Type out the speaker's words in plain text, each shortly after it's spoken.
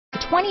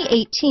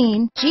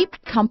2018 Jeep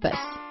Compass.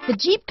 The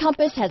Jeep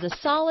Compass has a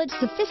solid,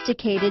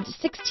 sophisticated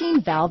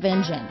 16-valve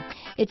engine.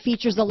 It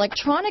features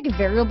electronic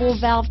variable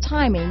valve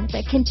timing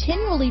that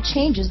continually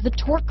changes the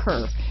torque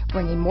curve,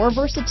 bringing more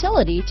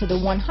versatility to the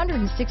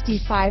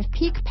 165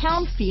 peak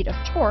pound-feet of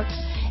torque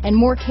and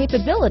more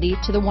capability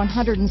to the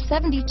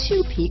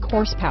 172 peak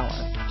horsepower.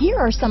 Here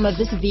are some of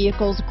this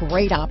vehicle's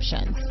great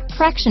options: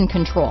 traction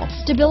control,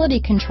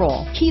 stability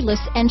control, keyless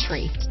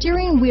entry,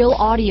 steering wheel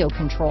audio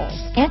controls,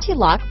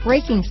 anti-lock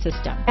braking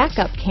system,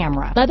 backup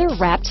camera,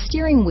 leather-wrapped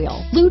steering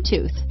wheel,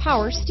 Bluetooth,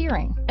 power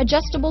steering,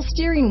 adjustable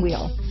steering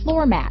wheel,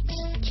 floor mats,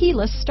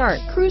 keyless start,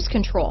 cruise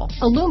control,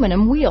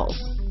 aluminum wheels,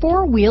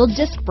 four-wheel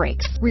disc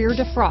brakes, rear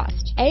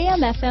defrost,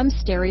 AM/FM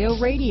stereo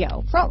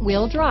radio,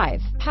 front-wheel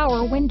drive,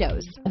 power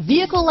windows. A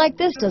vehicle like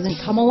this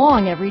doesn't come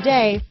along every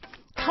day.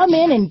 Come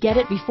in and get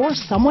it before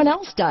someone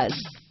else does.